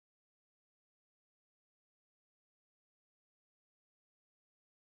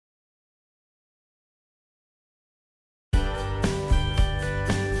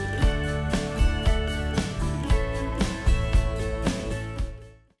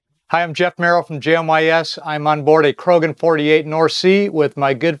Hi, I'm Jeff Merrill from JMYS. I'm on board a Krogen 48 North Sea with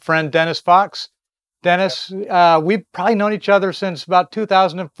my good friend Dennis Fox. Dennis, we've probably known each other since about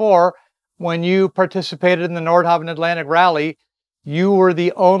 2004 when you participated in the Nordhavn Atlantic Rally. You were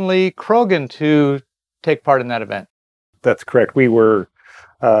the only Krogen to take part in that event. That's correct. We were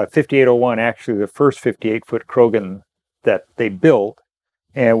 5801, actually the first 58-foot Krogen that they built,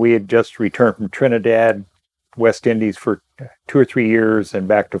 and we had just returned from Trinidad, West Indies for 2 or 3 years and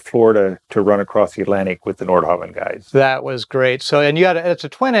back to Florida to run across the Atlantic with the Nordhavn guys. That was great. So, and you had it's a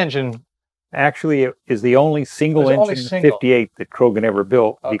twin engine. Actually, it is the only single engine 58 that Krogen ever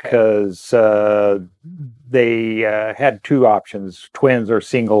built, because they had two options, twins or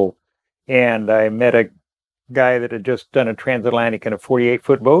single. And I met a guy that had just done a transatlantic in a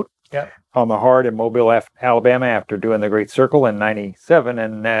 48-foot boat on the Hard in Mobile, Alabama, after doing the Great Circle in '97,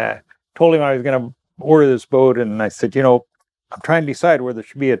 and told him I was going to order this boat. And I said, you know, I'm trying to decide whether it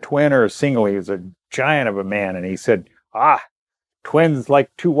should be a twin or a single. He was a giant of a man, and he said, twins like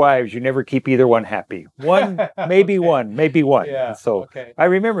two wives, you never keep either one happy. One, maybe one, maybe one. Yeah, so I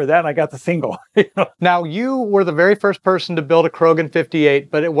remember that, and I got the single. Now, you were the very first person to build a Krogen 58,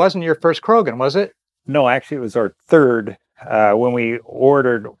 but it wasn't your first Krogen, was it? No, actually, it was our third when we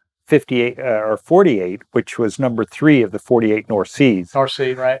ordered 58 or 48, which was number 3 of the 48 North Seas. North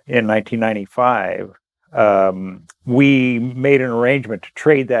Sea, right. In 1995. We made an arrangement to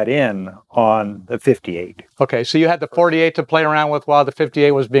trade that in on the 58. Okay, so you had the 48 to play around with while the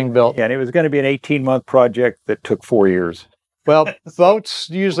 58 was being built. Yeah, and it was going to be an 18-month project that took 4 years. Well, boats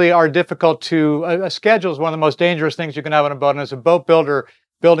usually are difficult to... A schedule is one of the most dangerous things you can have on a boat, and as a boat builder,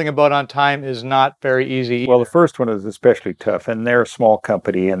 building a boat on time is not very easy. Well, the first one was especially tough, and they're a small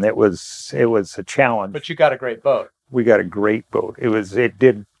company, and it was a challenge. But you got a great boat. We got a great boat. It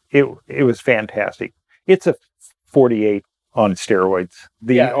was fantastic. It's a 48 on steroids.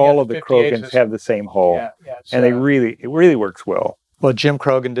 All of the Krogens have the same hull, and it really works well. Well, Jim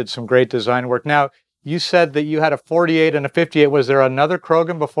Krogen did some great design work. Now, you said that you had a 48 and a 58. Was there another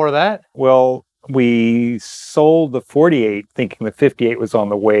Krogen before that? Well, we sold the 48 thinking the 58 was on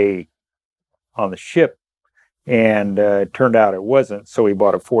the way on the ship, and it turned out it wasn't. So we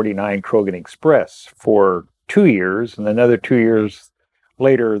bought a 49 Krogen Express for 2 years, and another 2 years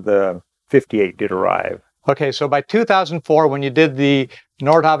later, the 58 did arrive. Okay, so by 2004, when you did the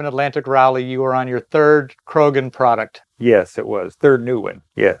Nordhavn Atlantic Rally, you were on your third Krogen product. Yes, it was. Third new one,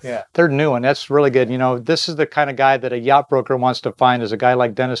 yes. Yeah, third new one. That's really good. You know, this is the kind of guy that a yacht broker wants to find, is a guy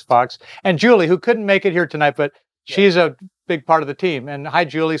like Dennis Fox. And Julie, who couldn't make it here tonight, but she's a big part of the team. And hi,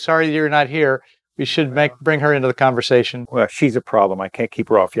 Julie, sorry you're not here. We should bring her into the conversation. Well, she's a problem. I can't keep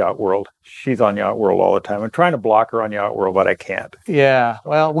her off Yacht World. She's on Yacht World all the time. I'm trying to block her on Yacht World, but I can't. Yeah,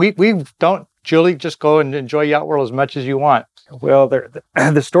 well, we don't... Julie, just go and enjoy Yacht World as much as you want. Well,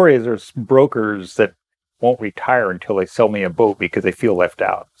 the story is there's brokers that won't retire until they sell me a boat because they feel left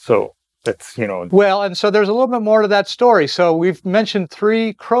out. So that's, you know. Well, and so there's a little bit more to that story. So we've mentioned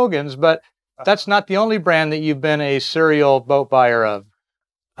 3 Krogens, but that's not the only brand that you've been a serial boat buyer of.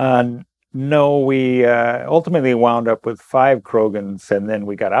 No, we ultimately wound up with 5 Krogens, and then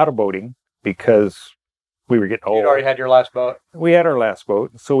we got out of boating because we were getting old. You'd already had your last boat? We had our last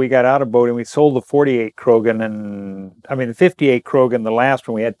boat. So we got out of boating. We sold the 48 Krogen, and the 58 Krogen, the last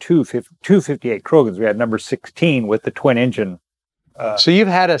one, we had two 58 Krogens. We had number 16 with the twin engine. So you've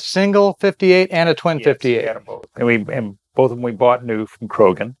had a single 58 and a twin 58? We had them both. And both of them we bought new from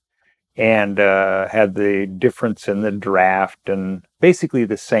Krogen, and had the difference in the draft, and basically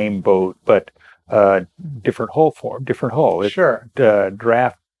the same boat, but different hull form, different hull. Sure.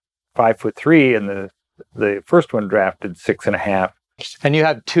 Draft 5'3", and the first one drafted 6.5. And you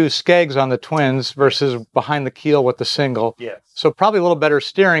had 2 skegs on the twins versus behind the keel with the single. Yes. So probably a little better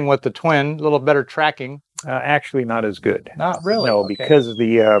steering with the twin, a little better tracking. Actually, not as good. Not really? No, because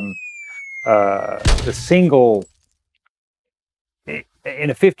the single, in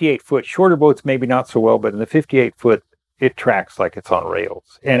a 58-foot, shorter boats maybe not so well, but in the 58-foot, it tracks like it's on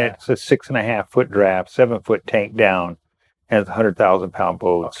rails. And it's a 6.5-foot draft, 7-foot tank down, and it's a 100,000-pound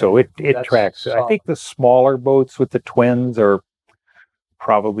boat. Okay. So it tracks. Solid. I think the smaller boats with the twins are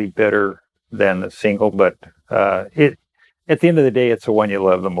probably better than the single, but at the end of the day, it's the one you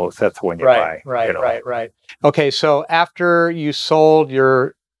love the most. That's the one you buy. Right. Okay, so after you sold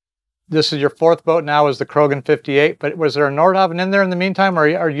this is your 4th boat now, is the Krogen 58, but was there a Nordhavn in there in the meantime,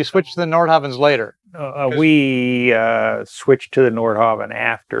 or you switched to the Nordhavns later? We switched to the Nordhavn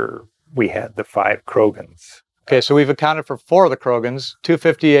after we had the 5 Krogens. Okay, so we've accounted for 4 of the Krogens, 2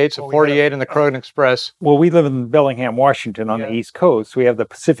 58s, a 48, and the Krogen Express. Well, we live in Bellingham, Washington on the East Coast. We have the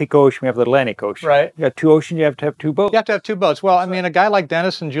Pacific Ocean, we have the Atlantic Ocean. Right. You got 2 oceans, you have to have 2 boats. You have to have 2 boats. Well, I mean, a guy like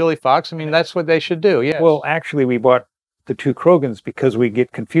Dennis and Julie Fox, I mean, that's what they should do, yes. Well, actually, we bought the 2 Krogens because we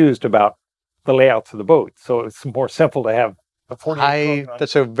get confused about the layouts of the boat. So it's more simple to have a 48 Krogen.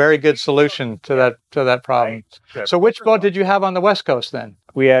 That's a very good solution to that problem. Right. So which boat did you have on the West Coast then?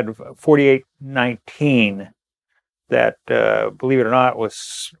 We had 4819 that, believe it or not, it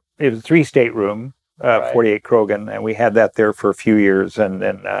was a 3-stateroom, 48 Krogen, and we had that there for a few years. And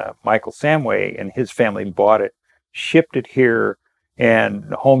then Michael Samway and his family bought it, shipped it here, and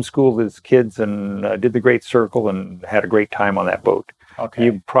homeschooled his kids and did the Great Circle and had a great time on that boat. Okay.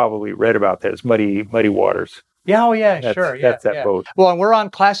 You probably read about that. It's Muddy Waters. Yeah, oh yeah, sure. Yeah, that's that boat. Well, and we're on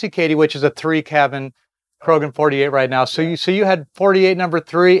Klassy Kady, which is a 3-cabin Krogen 48 right now. So you had 48 number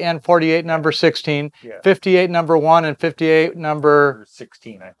 3 and 48 number 16, 58 number 1 and 58 number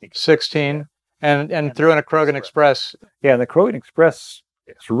 16, I think. 16, and threw in a Krogen Express. Yeah, and the Krogen Express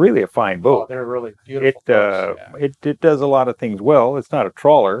is really a fine boat. Oh, they're really beautiful boats. It does a lot of things well. It's not a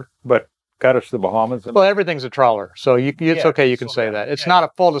trawler, but got us to the Bahamas. Well, everything's a trawler, so it's okay. You can say that. It's not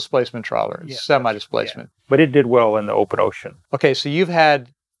a full displacement trawler. It's semi-displacement. But it did well in the open ocean. Okay, so you've had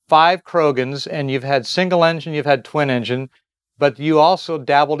 5 Krogens, and you've had single engine, you've had twin engine, but you also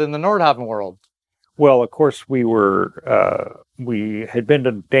dabbled in the Nordhavn world. Well, of course, we had been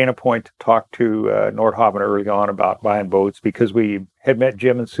to Dana Point to talk to Nordhavn early on about buying boats because we had met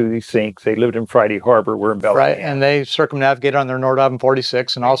Jim and Susie Sinks. They lived in Friday Harbor. We're in Bellingham. Right, and they circumnavigated on their Nordhavn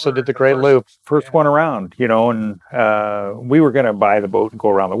 46 and also did the Great Loop. First one around, and we were going to buy the boat and go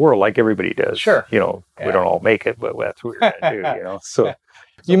around the world like everybody does. Sure. We don't all make it, but that's what we're going to do, So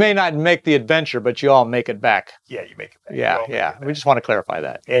you may not make the adventure, but you all make it back. Yeah, you make it back. Yeah. We just want to clarify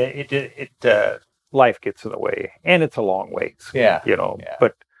that. Life gets in the way, and it's a long ways. Yeah.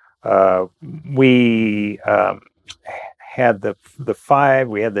 But we had the 5.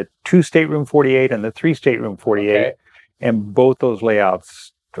 We had the 2-stateroom 48 and the 3-stateroom 48, and both those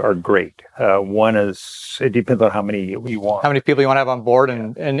layouts are great. One is, it depends on how many you want. How many people you want to have on board,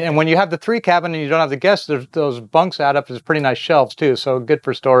 and when you have the 3-cabin and you don't have the guests, those bunks add up as pretty nice shelves too. So good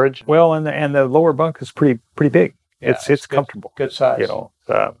for storage. Well, and the lower bunk is pretty big. Yeah, it's comfortable. Good size.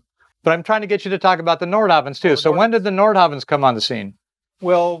 But I'm trying to get you to talk about the Nordhavns too. So when did the Nordhavns come on the scene?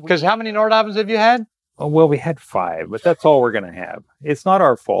 Well, because how many Nordhavns have you had? Well, we had 5, but that's all we're going to have. It's not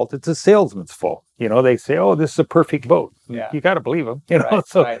our fault. It's a salesman's fault. They say, "Oh, this is a perfect boat." Yeah. You got to believe them.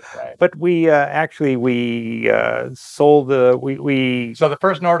 Right. But we sold the So the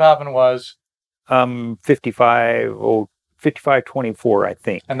first Nordhavn was 5524, I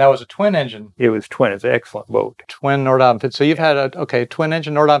think. And that was a twin engine. It was twin. It's an excellent boat. Twin Nordhavn. So you've had twin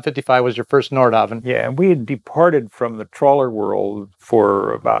engine Nordhavn 55 was your first Nordhavn. Yeah, and we had departed from the trawler world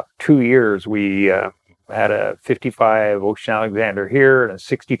for about 2 years. We had a 55 Ocean Alexander here and a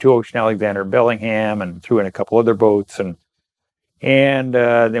 62 Ocean Alexander Bellingham, and threw in a couple other boats, and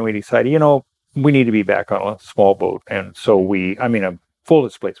then we decided, we need to be back on a small boat, and so a full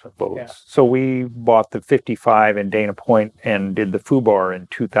displacement boats. Yeah. So we bought the 55 in Dana Point and did the FUBAR in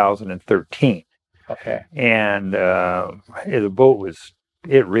 2013. Okay. And the boat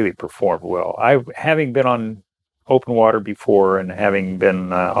really performed well. Having been on open water before and having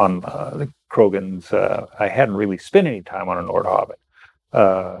been on the Krogens, I hadn't really spent any time on a Nordhavn.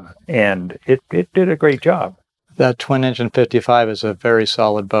 And it did a great job. That twin engine 55 is a very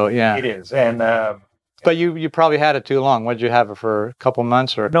solid boat, yeah. It is. And but you probably had it too long. What did you have it for, a couple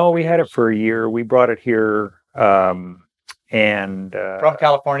months? Or no, we had it for a year. We brought it here from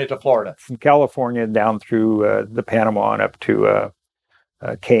California to Florida. From California down through the Panama and up to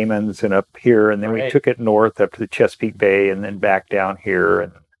Caymans and up here, and then we took it north up to the Chesapeake Bay and then back down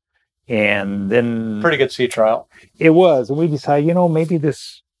here, and then pretty good sea trial. It was, and we decided, maybe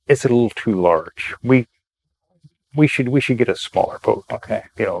this is a little too large. We should get a smaller boat. Okay.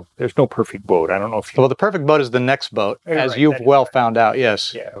 There's no perfect boat. I don't know if well, the perfect boat is the next boat, as you've found out.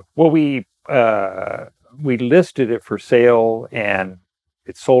 Yes. Yeah. Well, we listed it for sale and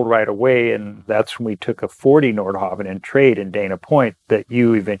it sold right away, and that's when we took a 40 Nordhavn in trade in Dana Point that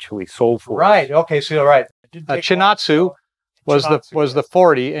you eventually sold for us. Us. Okay. So right. Chinatsu was the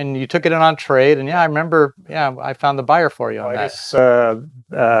 40, and you took it in on trade, and I remember. Yeah, I found the buyer for you on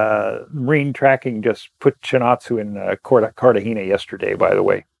that. Marine Tracking just put Chinatsu in Cartagena yesterday, by the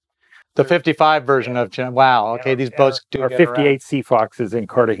way. The 55 version of Chinatsu. Wow. Okay, these boats do. Our 58 Sea Fox is in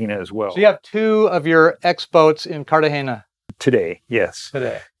Cartagena as well. So you have 2 of your X boats in Cartagena today. Yes.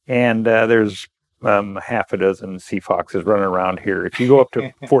 Today. And there's half a dozen sea foxes running around here. If you go up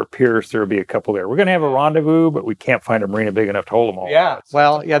to Fort Pierce, there'll be a couple there. We're going to have a rendezvous, but we can't find a marina big enough to hold them all. Yeah.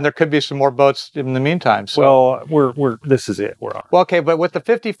 Well, yeah, and there could be some more boats in the meantime. So. Well, this is it. We're on. Well, okay, but with the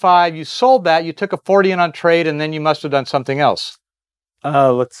 55, you sold that. You took a 40 in on trade, and then you must have done something else.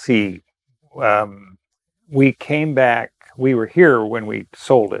 Let's see. We came back. We were here when we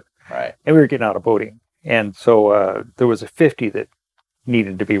sold it. Right. And we were getting out of boating. And so there was a 50 that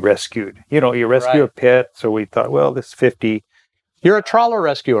needed to be rescued. You know, you rescue a pet. So we thought, well, this 50. You're a trawler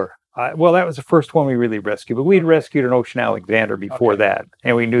rescuer. Well, that was the first one we really rescued. But we'd rescued an Ocean Alexander before that.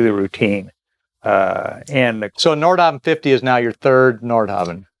 And we knew the routine. So Nordhavn 50 is now your third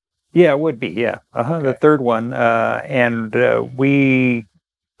Nordhavn. Yeah, it would be. Yeah. The third one. And we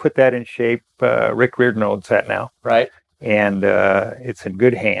put that in shape. Rick Reardon owns that now. Right. And it's in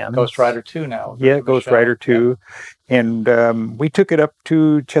good hands. Ghost Rider 2 now. Yeah, Ghost Rider 2. Yep. And we took it up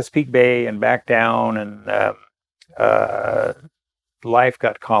to Chesapeake Bay and back down, and life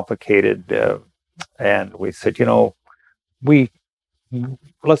got complicated. And we said,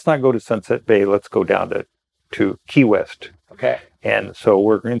 let's not go to Sunset Bay. Let's go down to Key West. Okay. And so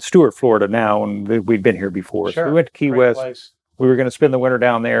we're in Stuart, Florida now, and we'd been here before. Sure. So we went to Key West. Place. We were going to spend the winter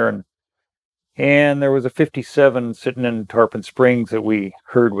down there, and there was a 57 sitting in Tarpon Springs that we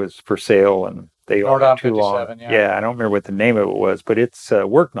heard was for sale, and they owned it too long. Yeah, I don't remember what the name of it was, but it's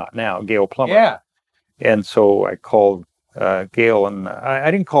Work Not now, Gail Plummer. Yeah. And so I called Gail, and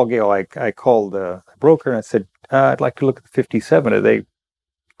I didn't call Gail. I called the broker, and I said, I'd like to look at the 57. Are they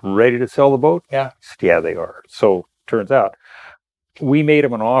ready to sell the boat? Yeah. He said, yeah, they are. So turns out we made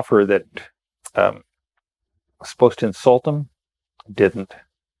them an offer that was supposed to insult them. Didn't.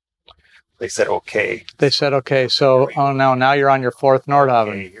 They said, okay. So, now you're on your fourth Nordhavn.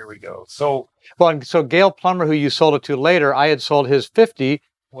 Okay, here we go. So Gail Plummer, who you sold it to later, I had sold his 50.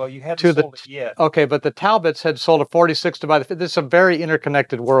 Well, you hadn't sold it yet. Okay, but the Talbots had sold a 46 to buy the 50. This is a very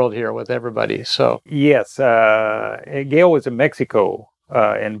interconnected world here with everybody. So yes, Gail was in Mexico,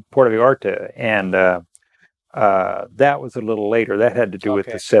 in Puerto Vallarta, and that was a little later. That had to do with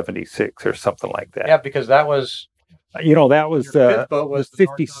the 76 or something like that. Yeah, because that was... that was the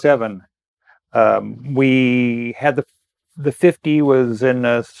 57. We had the 50 was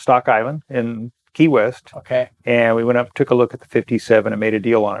in Stock Island in Key West. Okay. And we went up, took a look at the 57 and made a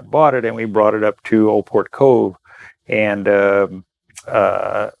deal on it, bought it, and we brought it up to Old Port Cove and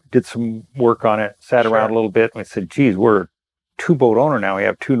did some work on it, sat around a little bit, and we said, geez, we're a two-boat owner now. We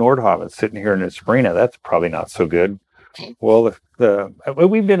have two Nordhavns sitting here in this marina. That's probably not so good. Well,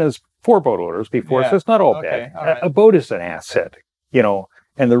 we've been as four-boat owners before, so it's not all bad. All right. A boat is an asset,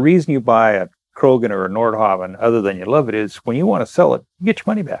 and the reason you buy a Krogen or a Nordhavn, other than you love it, is when you want to sell it, you get your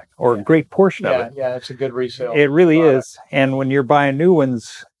money back, or a great portion of it. Yeah, it's a good resale. It really is. And when you're buying new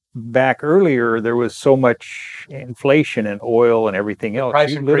ones, back earlier, there was so much inflation in oil and everything else.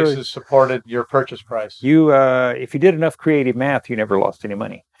 Price increases supported your purchase price. If you did enough creative math, you never lost any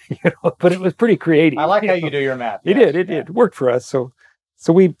money. But it was pretty creative. I like how you do your math. It did. It worked for us.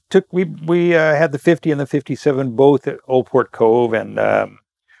 So we had the 50 and the 57 both at Old Port Cove, and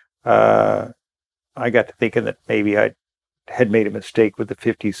I got to thinking that maybe I had made a mistake with the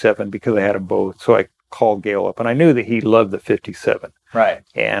 57 because I had them both. So I called Gail up, and I knew that he loved the 57. Right.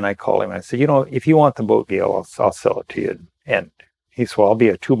 And I called him. I said, if you want the boat, Gail, I'll sell it to you. And he said, well, I'll be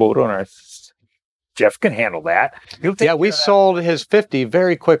a two-boat owner. I said, Jeff can handle that. We sold his 50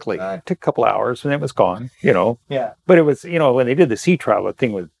 very quickly. It took a couple hours, and it was gone, Yeah. But it was, when they did the sea trial, the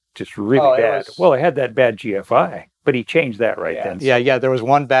thing was just really bad. Well, it had that bad GFI, but he changed that then. Yeah, there was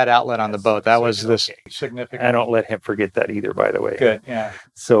one bad outlet on the boat. That was this significant. I don't let him forget that either, by the way. Good, yeah.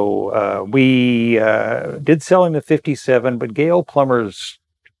 So we did sell him the 57, but Gail Plummer's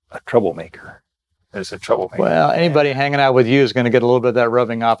a troublemaker. There's a troublemaker. Well, anybody hanging out with you is going to get a little bit of that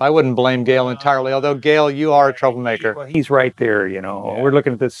rubbing off. I wouldn't blame Gail entirely, although, Gail, you are a troublemaker. Well, he's right there, We're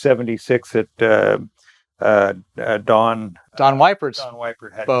looking at this 76 at Don Weipert's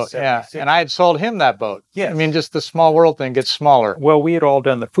had boat, and I had sold him that boat. Yes. I mean, just the small world thing gets smaller. Well, we had all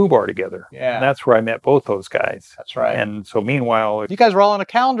done the FUBAR together. Yeah. And that's where I met both those guys. That's right. And so meanwhile... You guys were all in a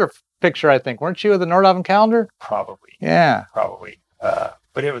calendar picture, I think. Weren't you with the Nordhavn calendar? Probably. Yeah. Probably.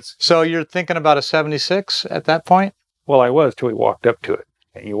 But it was... So you're thinking about a 76 at that point? Well, I was till we walked up to it.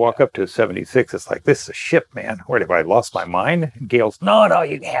 And you walk up to a 76, it's like, this is a ship, man. Where have I lost my mind? And Gail's, no,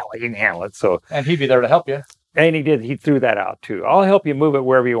 you can handle it. So... And he'd be there to help you. And he did. He threw that out too. I'll help you move it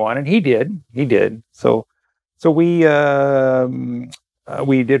wherever you want, and he did. So we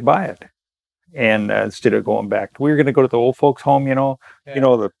did buy it, and instead of going back, we were going to go to the old folks' home.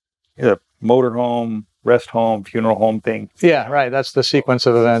 The motor home, rest home, funeral home thing. Yeah, right. That's the sequence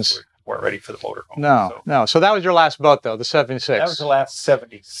of events. weren't ready for the motorhome. No. So that was your last boat, though, the 76. That was the last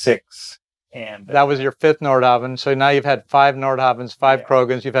 76. And that was your 5th Nordhavn. So now you've had 5 Nordhavns, 5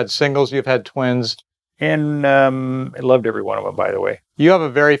 Krogens. You've had singles, you've had twins. And I loved every one of them, by the way. You have a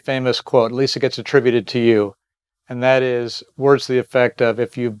very famous quote, at least it gets attributed to you. And that is words to the effect of,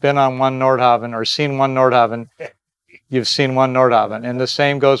 if you've been on one Nordhavn or seen one Nordhavn, you've seen one Nordhavn. And the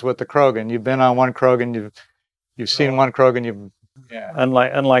same goes with the Krogen. You've been on one Krogen, you've seen one Krogen,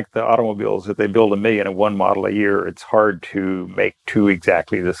 Unlike the automobiles that they build 1 million of one model a year, it's hard to make 2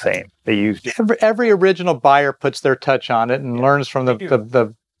 exactly the same. They use every original buyer puts their touch on it and learns from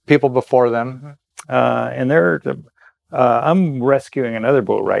the people before them. And I'm rescuing another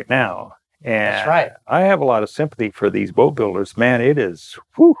boat right now. And that's right. I have a lot of sympathy for these boat builders. Man, it is,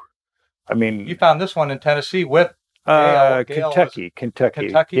 whew. I mean, you found this one in Tennessee with Kentucky.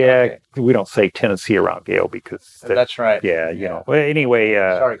 Yeah, okay. We don't say Tennessee around Gale because that's right. Yeah, you know. Well, anyway,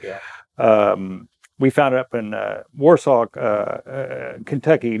 sorry, Gale. We found it up in Warsaw,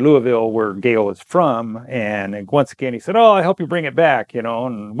 Kentucky, Louisville, where Gale is from. And once again, he said, "Oh, I'll help you bring it back, you know,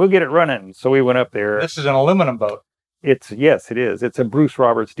 and we'll get it running." So we went up there. This is an aluminum boat. Yes, it is. It's a Bruce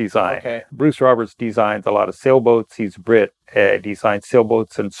Roberts design. Okay. Bruce Roberts designs a lot of sailboats. He's a Brit. Designs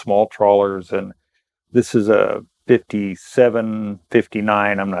sailboats and small trawlers. And this is a 57,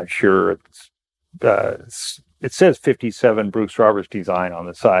 59. I'm not sure. It says 57 Bruce Roberts design on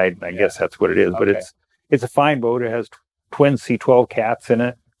the side. And I guess that's what it is. Okay. But it's a fine boat. It has twin C12 cats in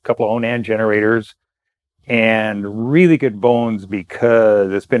it, a couple of Onan generators, and really good bones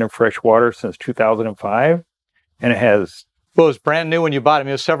because it's been in fresh water since 2005. And it has... Well, it was brand new when you bought it. I mean,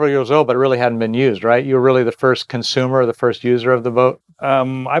 it was several years old, but it really hadn't been used, right? You were really the first consumer, the first user of the boat?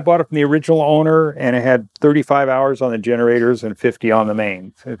 I bought it from the original owner, and it had 35 hours on the generators and 50 on the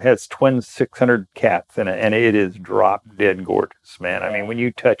mains. It has twin 600 cats in it, and it is drop dead gorgeous, man. I mean, when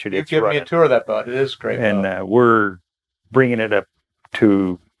you touch it, it's You've given me a tour of that boat. It is a great boat. And we're bringing it up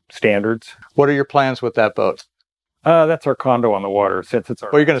to standards. What are your plans with that boat? That's our condo on the water. Since it's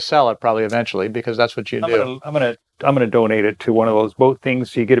our... Well, you're going to sell it probably eventually because that's what you do. I'm gonna donate it to one of those boat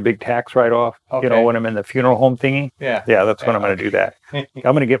things so you get a big tax write-off. Okay. You know, when I'm in the funeral home thingy. Yeah. That's when I'm going to do that. I'm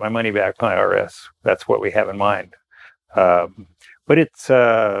going to get my money back from IRS. That's what we have in mind. But it's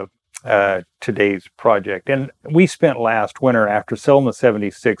today's project, and we spent last winter after selling the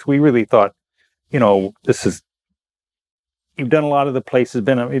 76. We really thought, you know, this is. You've done a lot of the places. You've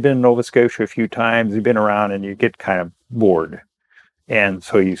been in Nova Scotia a few times. You've been around, and you get kind of bored. And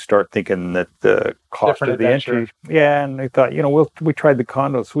so you start thinking that the cost different of the entry. Yeah, and I thought, you know, we tried the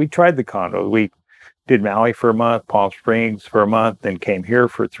condos. So we tried the condos. We did Maui for a month, Palm Springs for a month, then came here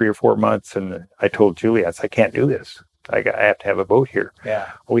for 3 or 4 months. And I told Julie, I can't do this. I have to have a boat here.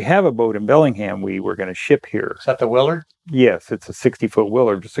 Yeah. We have a boat in Bellingham we were going to ship here. Is that the Willard? Yes, it's a 60-foot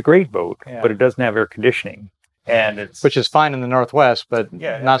Willard. It's a great boat, but it doesn't have air conditioning. And which is fine in the Northwest, but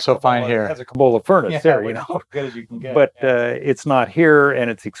not so fine here. It has a Cabola furnace there, you know. As good as you can get. But it's not here, and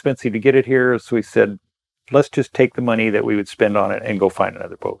it's expensive to get it here. So we said, let's just take the money that we would spend on it and go find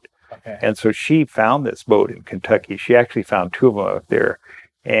another boat. Okay. And so she found this boat in Kentucky. She actually found 2 of them up there.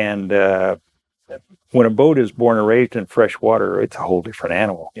 And when a boat is born and raised in fresh water, it's a whole different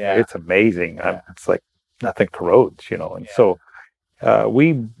animal. Yeah. It's amazing. It's like nothing corrodes, you know. And so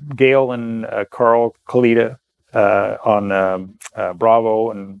Gail and Carl Kalita, on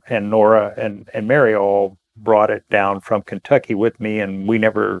Bravo and Nora and Mary all brought it down from Kentucky with me, and we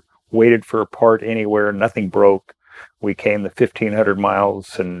never waited for a part anywhere. Nothing broke. We came the 1,500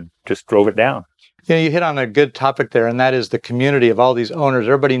 miles and just drove it down. You know, you hit on a good topic there, and that is the community of all these owners.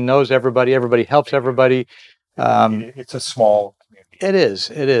 Everybody knows everybody. Everybody helps everybody. It's a small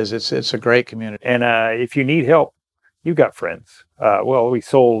community. It is. It's a great community. And if you need help, you've got friends. Well, we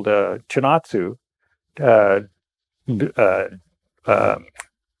sold Chinatsu. The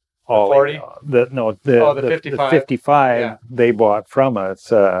 40? The 55. The 55 they bought from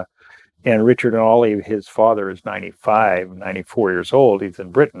us. And Richard and Ollie, his father is 94 years old. He's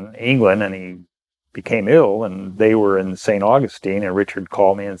in England, and he became ill, and they were in St. Augustine, and Richard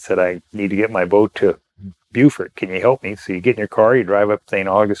called me and said, I need to get my boat to Beaufort. Can you help me? So you get in your car, you drive up St.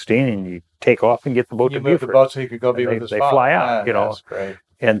 Augustine, and you take off and get the boat to Beaufort. You move the boat so you could go be with his father. They fly out, you know. That's great.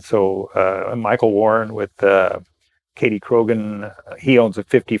 And so Michael Warren with Kadey-Krogen, he owns a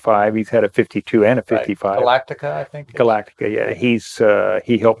 55. He's had a 52 and a 55. Right. Galactica, I think. Galactica, yeah.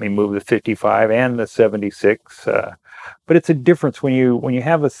 He helped me move the 55 and the 76. But it's a difference when you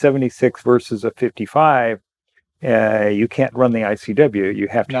have a 76 versus a 55. you can't run the ICW. You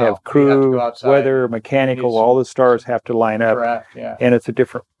have to have crew, weather, mechanical, all the stars have to line up. Correct, yeah. And it's a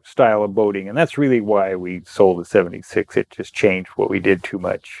different style of boating. And that's really why we sold the 76. It just changed what we did too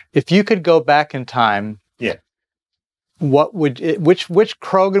much. If you could go back in time, what would which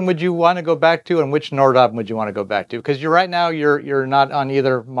Krogen would you want to go back to, and which Nordhavn would you want to go back to? Because right now you're not on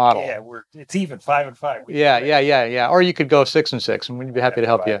either model. Yeah, it's even 5 and 5. Yeah. Or you could go 6 and 6, and we'd be happy to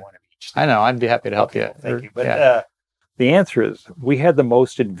help you. I know, I'd be happy to help you. Thank you. But the answer is we had the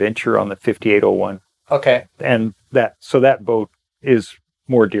most adventure on the 5801. Okay. And that boat is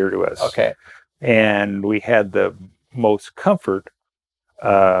more dear to us. Okay. And we had the most comfort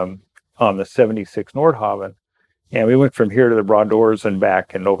on the 76 Nordhavn. And we went from here to the Broad Doors and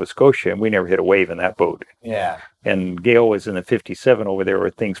back in Nova Scotia, and we never hit a wave in that boat. Yeah. And Gail was in the 57 over there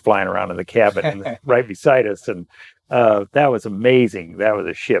with things flying around in the cabin and right beside us. And that was amazing. That was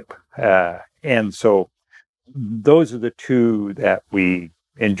a ship. And so those are the two that we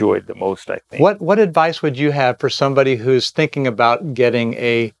enjoyed the most, I think. What advice would you have for somebody who's thinking about getting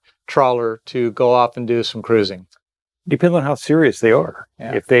a trawler to go off and do some cruising? Depends on how serious they are.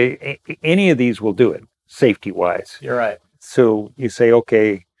 Yeah. If any of these will do it, safety-wise. You're right. So you say,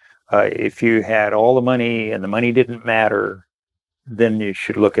 okay, if you had all the money and the money didn't matter, then you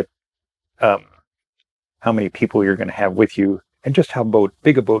should look at how many people you're going to have with you and just how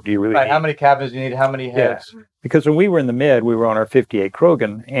big a boat do you really need. How many cabins do you need? How many heads? Yeah. Because when we were in the mid, we were on our 58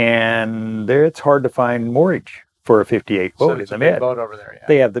 Krogen, and there it's hard to find moorage for a 58 boat in the mid. Boat over there, yeah.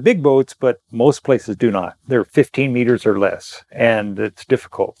 They have the big boats, but most places do not. They're 15 meters or less, and it's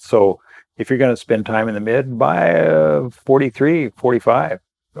difficult. So if you're going to spend time in the mid, buy a 43, 45,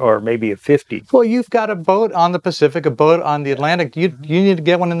 or maybe a 50. Well, you've got a boat on the Pacific, a boat on the Atlantic. You need to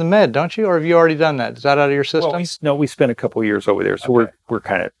get one in the mid, don't you? Or have you already done that? Is that out of your system? Well, no, we spent a couple of years over there, so we're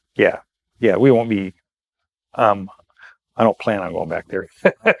kind of, yeah, we won't be, I don't plan on going back there.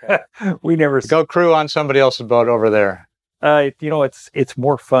 Okay. We never go crew on somebody else's boat over there. It's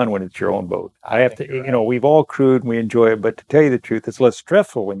more fun when it's your own boat. I have to, we've all crewed and we enjoy it, but to tell you the truth, it's less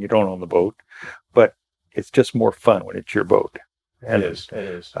stressful when you don't own the boat, but it's just more fun when it's your boat. And, it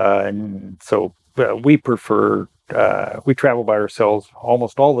is. And so we prefer, we travel by ourselves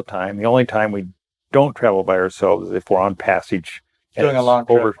almost all the time. The only time we don't travel by ourselves is if we're on passage. Doing a long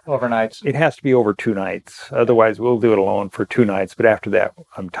trip, overnights. It has to be over 2 nights. Otherwise, we'll do it alone for 2 nights. But after that,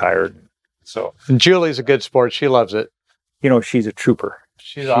 I'm tired. So and Julie's a good sport. She loves it. She's a trooper.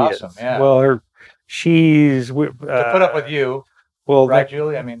 She's awesome. Yeah. Well, she's to put up with you. Well, right,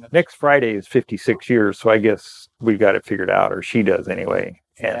 Julie? I mean, next Friday is 56 years, so I guess we've got it figured out, or she does anyway.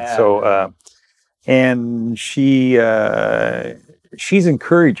 And so, and she's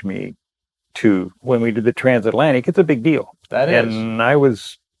encouraged me to, when we did the transatlantic, it's a big deal. That is. And I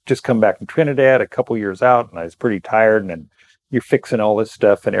was just come back from Trinidad a couple years out, and I was pretty tired, and you're fixing all this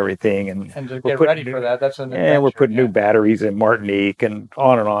stuff and everything. And to get ready for that, that's an adventure. And we're putting new batteries in Martinique and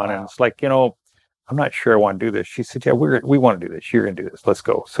on and on. Wow. And it's like, I'm not sure I want to do this. She said, yeah, we want to do this. You're going to do this. Let's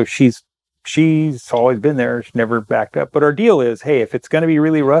go. So she's always been there. She's never backed up. But our deal is, hey, if it's going to be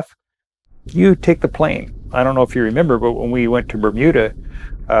really rough, you take the plane. I don't know if you remember, but when we went to Bermuda,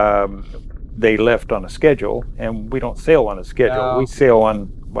 they left on a schedule, and we don't sail on a schedule. No. We sail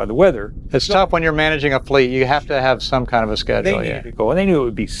by the weather. It's tough when you're managing a fleet. You have to have some kind of a schedule. They needed to go, and they knew it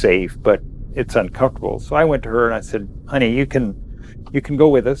would be safe, but it's uncomfortable. So I went to her and I said, honey, you can go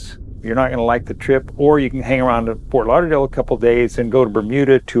with us. You're not going to like the trip, or you can hang around at Fort Lauderdale a couple of days and go to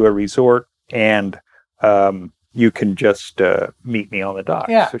Bermuda to a resort, and you can just meet me on the dock.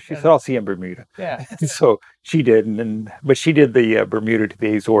 Yeah. So she said, I'll see you in Bermuda. Yeah. So she did, but she did the Bermuda to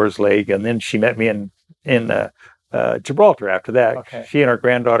the Azores leg, and then she met me in Gibraltar after that. Okay. She and her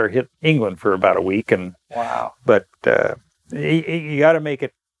granddaughter hit England for about a week, and wow. But you got to make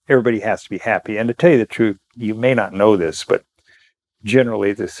it. Everybody has to be happy. And to tell you the truth, you may not know this, but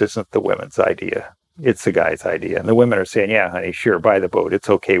generally this isn't the women's idea. It's the guy's idea. And the women are saying, yeah, honey, sure, buy the boat. It's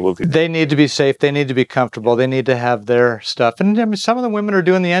okay. We'll do that. They need to be safe. They need to be comfortable. They need to have their stuff. And I mean, some of the women are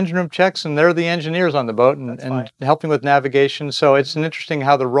doing the engine room checks, and they're the engineers on the boat and helping with navigation. So it's an interesting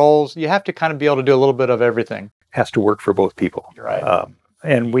how the roles, you have to kind of be able to do a little bit of everything. Has to work for both people. Right.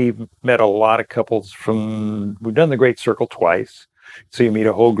 And we've met a lot of couples we've done the Great Circle twice. So you meet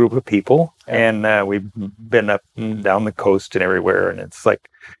a whole group of people, and we've been up and down the coast and everywhere, and it's like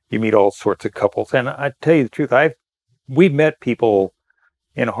you meet all sorts of couples. And I tell you the truth, we've met people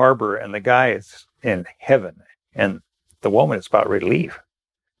in harbor, and the guy is in heaven, and the woman is about ready to leave.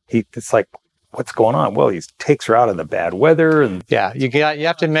 It's like, what's going on? Well, he takes her out in the bad weather, and you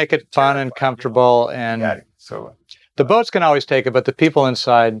have to make it fun and comfortable, and so the boats can always take it, but the people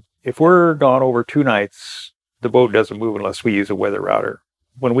inside. If we're gone over 2 nights, the boat doesn't move unless we use a weather router.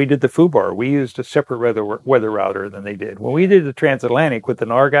 When we did the FUBAR, we used a separate weather router than they did. When we did the transatlantic with the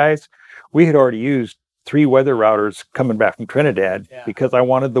NAR guys, we had already used 3 weather routers coming back from Trinidad because I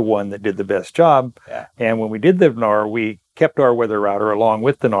wanted the one that did the best job. Yeah. And when we did the NAR, we kept our weather router along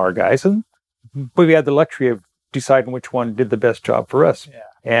with the NAR guys, and we had the luxury of deciding which one did the best job for us. Yeah.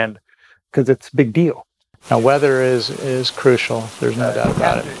 And because it's a big deal. Now, weather is crucial. There's no doubt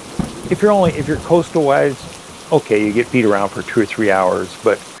about it. If you're coastal wise, okay, you get beat around for 2 or 3 hours.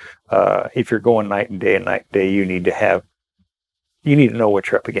 But if you're going night and day, you need to know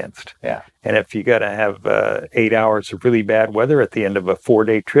what you're up against. Yeah. And if you got to have 8 hours of really bad weather at the end of a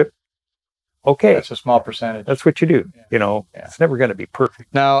 4-day trip, okay, that's a small percentage. That's what you do. Yeah. It's never going to be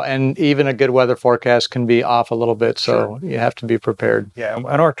perfect. No, and even a good weather forecast can be off a little bit, so you have to be prepared. Yeah, and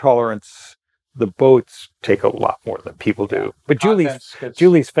our tolerance, the boats take a lot more than people do. But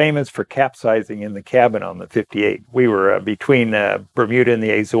Julie's famous for capsizing in the cabin on the 58. We were between Bermuda and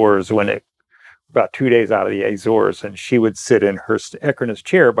the Azores about 2 days out of the Azores, and she would sit in her Equinus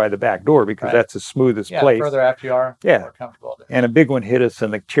chair by the back door because that's the smoothest place. Yeah, further after you are, more comfortable. And a big one hit us,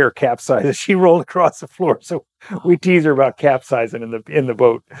 and the chair capsized. She rolled across the floor, so we tease her about capsizing in the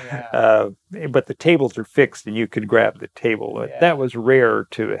boat. Yeah. But the tables are fixed, and you could grab the table. Yeah. That was rare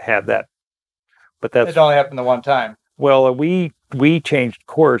to have that. But it only happened the one time. Well, we changed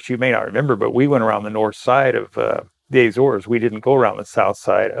course. You may not remember, but we went around the north side of the Azores. We didn't go around the south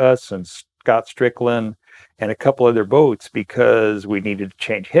side. Us and Scott Strickland and a couple other boats because we needed to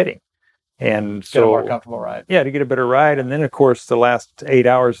change heading. And so, get a more comfortable ride. Yeah, to get a better ride. And then, of course, the last 8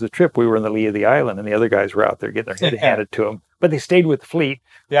 hours of the trip, we were in the lee of the island, and the other guys were out there getting their head handed to them. But they stayed with the fleet.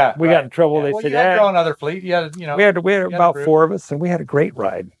 Yeah, we got in trouble. They said, "You had your own other fleet. You had, we had about 4 of us, and we had a great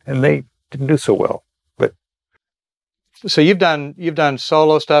ride. And they didn't do so well. But so you've done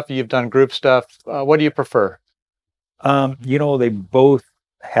solo stuff. You've done group stuff. What do you prefer? They both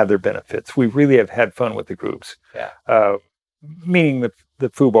have their benefits. We really have had fun with the groups. Yeah. Meaning the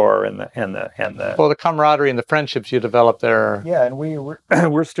FUBAR and the well, the camaraderie and the friendships you develop there. Yeah, and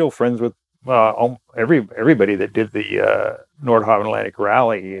we're still friends with everybody that did the Nordhavn Atlantic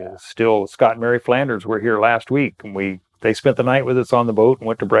Rally is still. Scott and Mary Flanders were here last week, and they spent the night with us on the boat and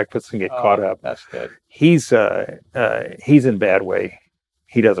went to breakfast and get caught up. That's good. He's in bad way.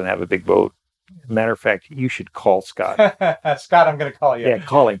 He doesn't have a big boat. Matter of fact, you should call Scott. Scott, I'm going to call you. Yeah,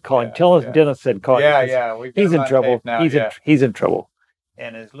 call him. Tell us Dennis said call him. Yeah. He's in trouble. He's in trouble.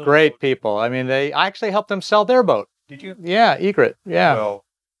 And his great people. I mean, I actually helped them sell their boat. Did you? Yeah, Egret. Yeah. Well,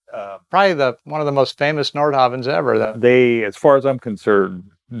 probably one of the most famous Nordhavns ever. They, as far as I'm concerned,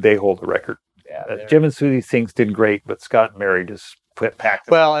 they hold the record. Yeah, Jim and Susie Sinks did great, but Scott and Mary just packed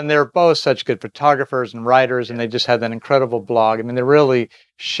it. Well, and they're both such good photographers and writers, and they just had that incredible blog. I mean, they really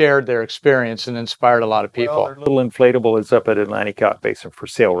shared their experience and inspired a lot of people. Well, their little inflatable is up at Atlantic Yacht Basin for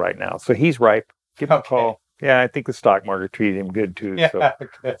sale right now, so he's ripe. Give him a call. Yeah, I think the stock market treated him good too. Yeah,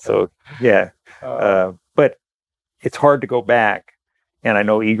 but it's hard to go back, and I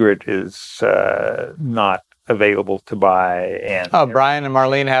know Egret is not available to buy. And Brian and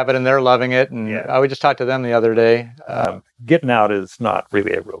Marlene have it, and they're loving it. And we just talked to them the other day. Getting out is not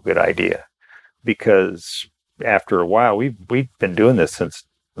really a real good idea because after a while, we've been doing this since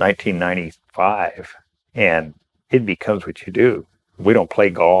 1995, and it becomes what you do. We don't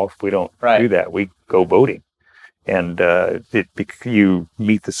play golf. We don't do that. We go boating. And you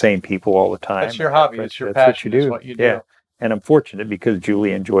meet the same people all the time. That's your hobby. It's your passion. That's what you do. Yeah. And I'm fortunate because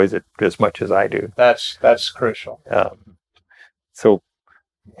Julie enjoys it as much as I do. That's crucial. So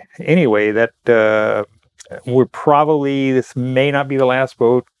anyway, this may not be the last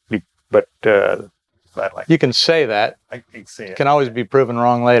boat, but you can say that. I can say it. Can always be proven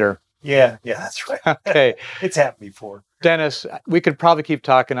wrong later. Yeah, that's right. Okay. It's happened before. Dennis, we could probably keep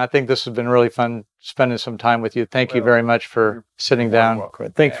talking. I think this has been really fun spending some time with you. Thank you very much for sitting down.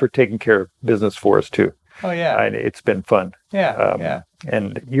 Welcome. Thanks for taking care of business for us too. Oh, yeah. It's been fun. Yeah.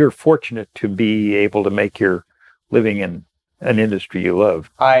 And you're fortunate to be able to make your living in an industry you love.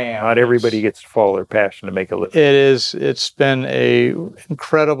 I am. Not everybody gets to follow their passion to make a living. It's been a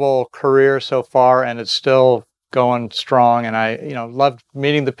incredible career so far, and it's still going strong. And I, loved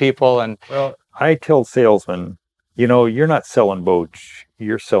meeting the people. And well, I tell salesmen, you're not selling boats.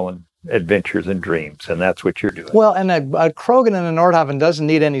 You're selling adventures and dreams, and that's what you're doing. Well, and a Krogen and a Nordhavn doesn't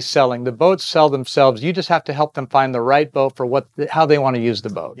need any selling. The boats sell themselves. You just have to help them find the right boat for how they want to use the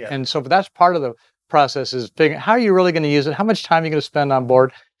boat. Yeah. And so that's part of the process is figuring how are you really going to use it? How much time are you going to spend on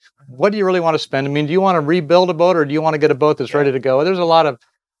board? What do you really want to spend? I mean, do you want to rebuild a boat or do you want to get a boat that's ready to go? There's a lot of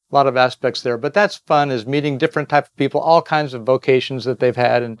aspects there, but that's fun is meeting different types of people, all kinds of vocations that they've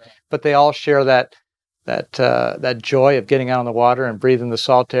had, but they all share that that joy of getting out on the water and breathing the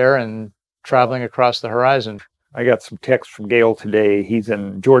salt air and traveling across the horizon. I got some text from Gail today. He's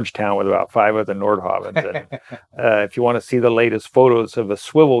in Georgetown with about 5 other Nordhavns. And if you want to see the latest photos of a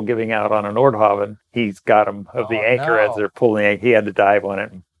swivel giving out on a Nordhavn, he's got them of the anchor as they're pulling the anchor. He had to dive on it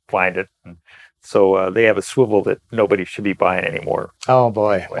and find it. And so they have a swivel that nobody should be buying anymore. Oh,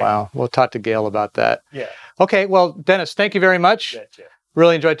 boy. Wow. We'll talk to Gail about that. Yeah. Okay. Well, Dennis, thank you very much. Gotcha.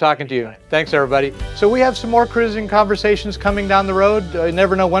 Really enjoyed talking to you. Thanks, everybody. So we have some more cruising conversations coming down the road. You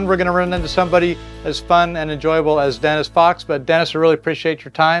never know when we're going to run into somebody as fun and enjoyable as Dennis Fox. But Dennis, I really appreciate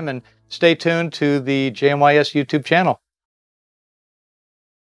your time, and stay tuned to the JMYS YouTube channel.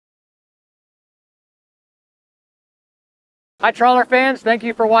 Hi, Trawler fans. Thank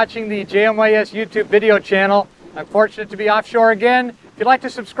you for watching the JMYS YouTube video channel. I'm fortunate to be offshore again. If you'd like to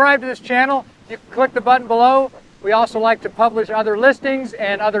subscribe to this channel, you can click the button below. We also like to publish other listings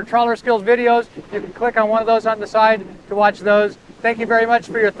and other trawler skills videos. You can click on one of those on the side to watch those. Thank you very much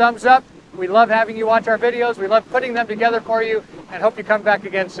for your thumbs up. We love having you watch our videos. We love putting them together for you, and hope you come back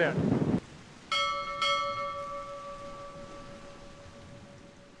again soon.